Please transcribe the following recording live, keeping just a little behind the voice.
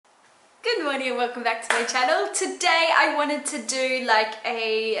Good morning and welcome back to my channel. Today I wanted to do like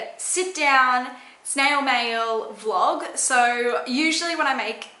a sit down snail mail vlog. So usually when I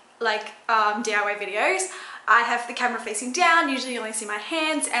make like DIY videos, I have the camera facing down, usually you only see my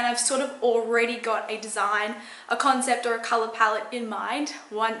hands, and I've sort of already got a design, a concept or a color palette in mind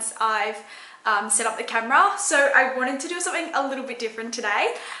once I've set up the camera. So I wanted to do something a little bit different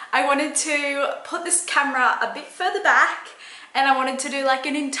today. I wanted to put this camera a bit further back and I wanted to do like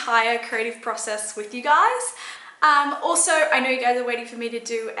an entire creative process with you guys. Also, I know you guys are waiting for me to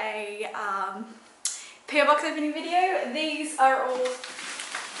do a PO box opening video. These are all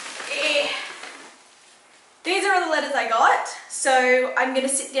the letters I got. So I'm gonna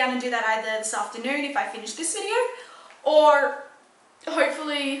sit down and do that either this afternoon if I finish this video, or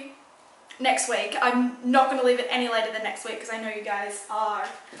hopefully next week. I'm not gonna leave it any later than next week because I know you guys are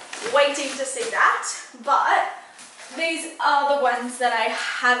waiting to see that. But these are the ones that I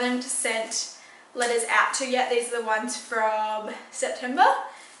haven't sent letters out to yet. These are the ones from September.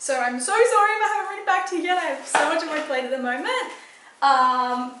 So I'm so sorry if I haven't written back to you yet. I have so much on my plate at the moment.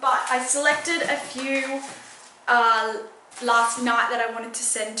 But I selected a few last night that I wanted to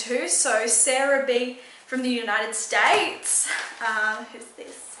send to. So Sarah B from the United States. Who's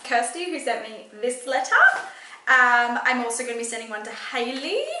this? Kirsty, who sent me this letter. I'm also going to be sending one to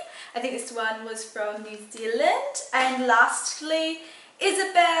Hayley. I think this one was from New Zealand. And lastly,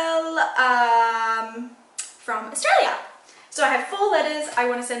 Isabel from Australia. So I have 4 letters I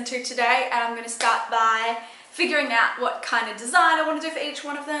want to send to today, and I'm going to start by figuring out what kind of design I want to do for each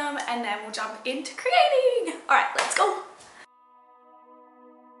one of them, and then we'll jump into creating. Alright, let's go.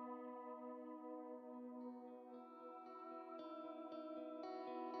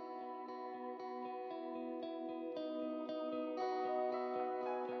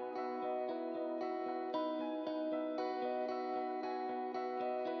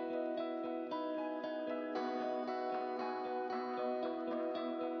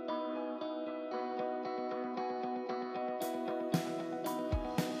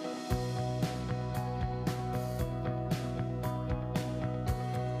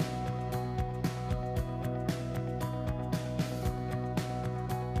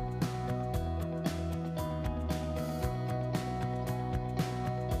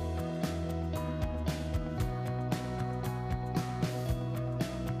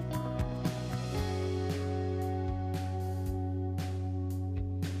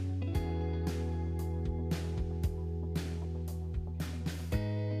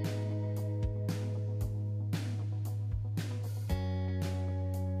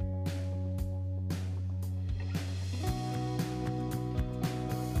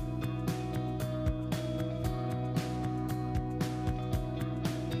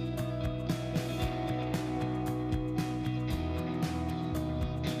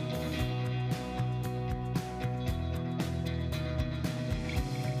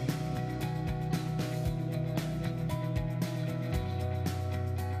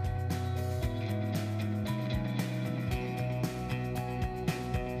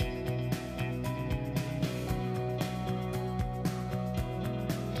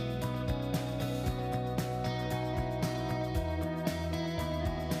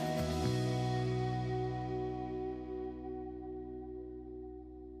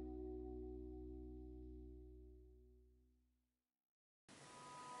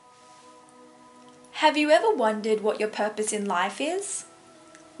 Have you ever wondered what your purpose in life is?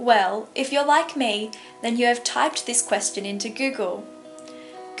 Well, if you're like me, then you have typed this question into Google.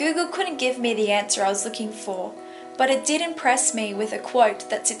 Google couldn't give me the answer I was looking for, but it did impress me with a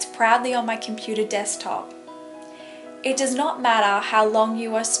quote that sits proudly on my computer desktop. It does not matter how long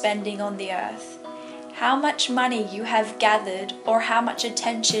you are spending on the earth, how much money you have gathered, or how much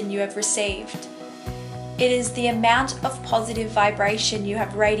attention you have received. It is the amount of positive vibration you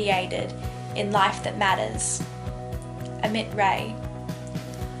have radiated in life that matters. Amit Ray.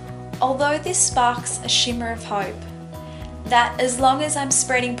 Although this sparks a shimmer of hope, that as long as I'm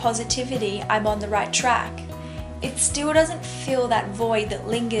spreading positivity, I'm on the right track, it still doesn't fill that void that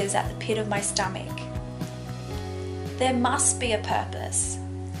lingers at the pit of my stomach. There must be a purpose.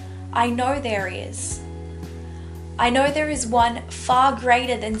 I know there is. I know there is one far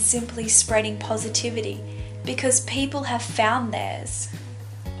greater than simply spreading positivity, because people have found theirs.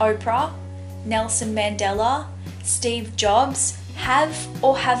 Oprah, Nelson Mandela, Steve Jobs have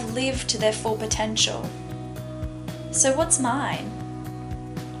or have lived to their full potential. So what's mine?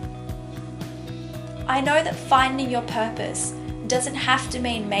 I know that finding your purpose doesn't have to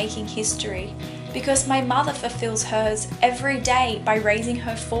mean making history, because my mother fulfills hers every day by raising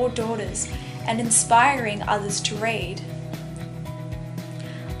her 4 daughters and inspiring others to read.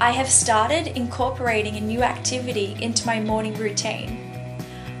 I have started incorporating a new activity into my morning routine.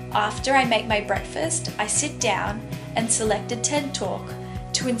 After I make my breakfast, I sit down and select a TED Talk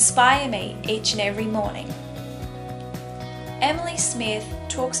to inspire me each and every morning. Emily Smith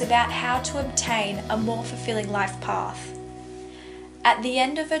talks about how to obtain a more fulfilling life path. At the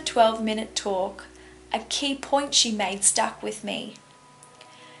end of a 12-minute talk, a key point she made stuck with me.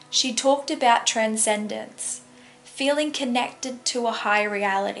 She talked about transcendence, feeling connected to a higher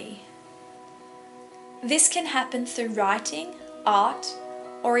reality. This can happen through writing, art,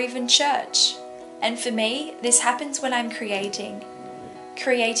 or even church. And for me, this happens when I'm creating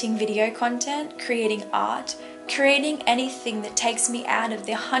video content, creating art, creating anything that takes me out of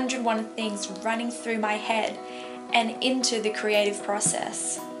the 101 things running through my head and into the creative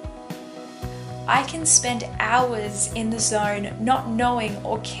process. I can spend hours in the zone not knowing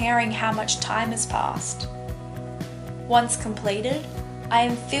or caring how much time has passed. Once completed, I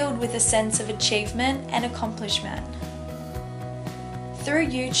am filled with a sense of achievement and accomplishment. Through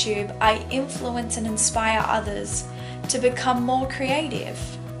YouTube, I influence and inspire others to become more creative.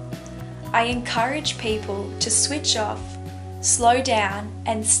 I encourage people to switch off, slow down,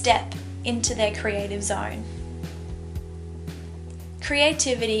 and step into their creative zone.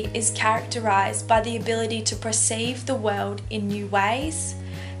 Creativity is characterized by the ability to perceive the world in new ways,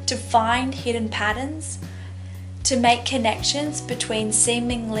 to find hidden patterns, to make connections between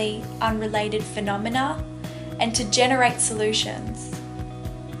seemingly unrelated phenomena, and to generate solutions.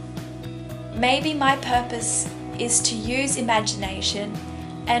 Maybe my purpose is to use imagination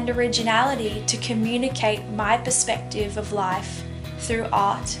and originality to communicate my perspective of life through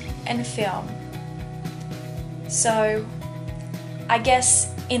art and film. So, I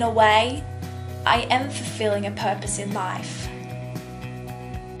guess in a way, I am fulfilling a purpose in life.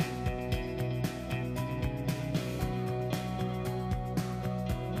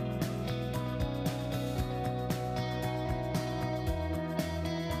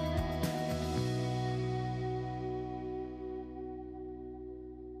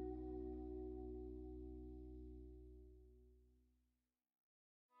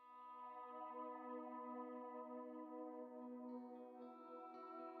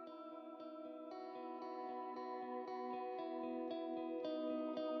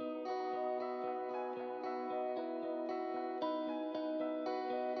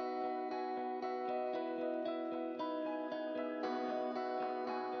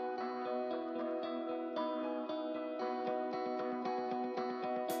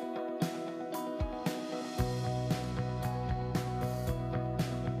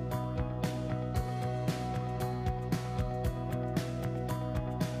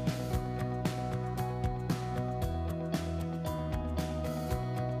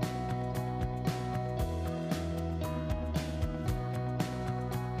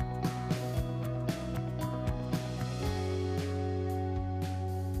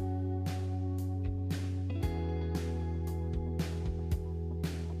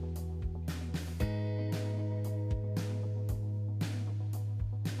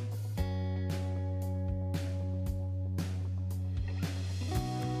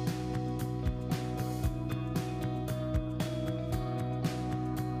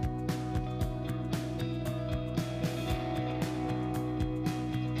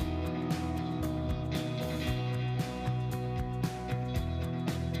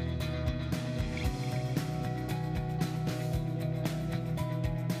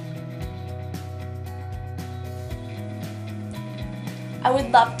 I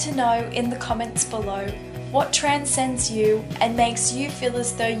would love to know in the comments below what transcends you and makes you feel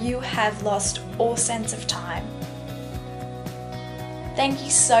as though you have lost all sense of time. Thank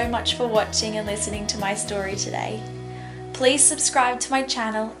you so much for watching and listening to my story today. Please subscribe to my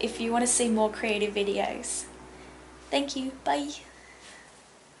channel if you want to see more creative videos. Thank you, bye.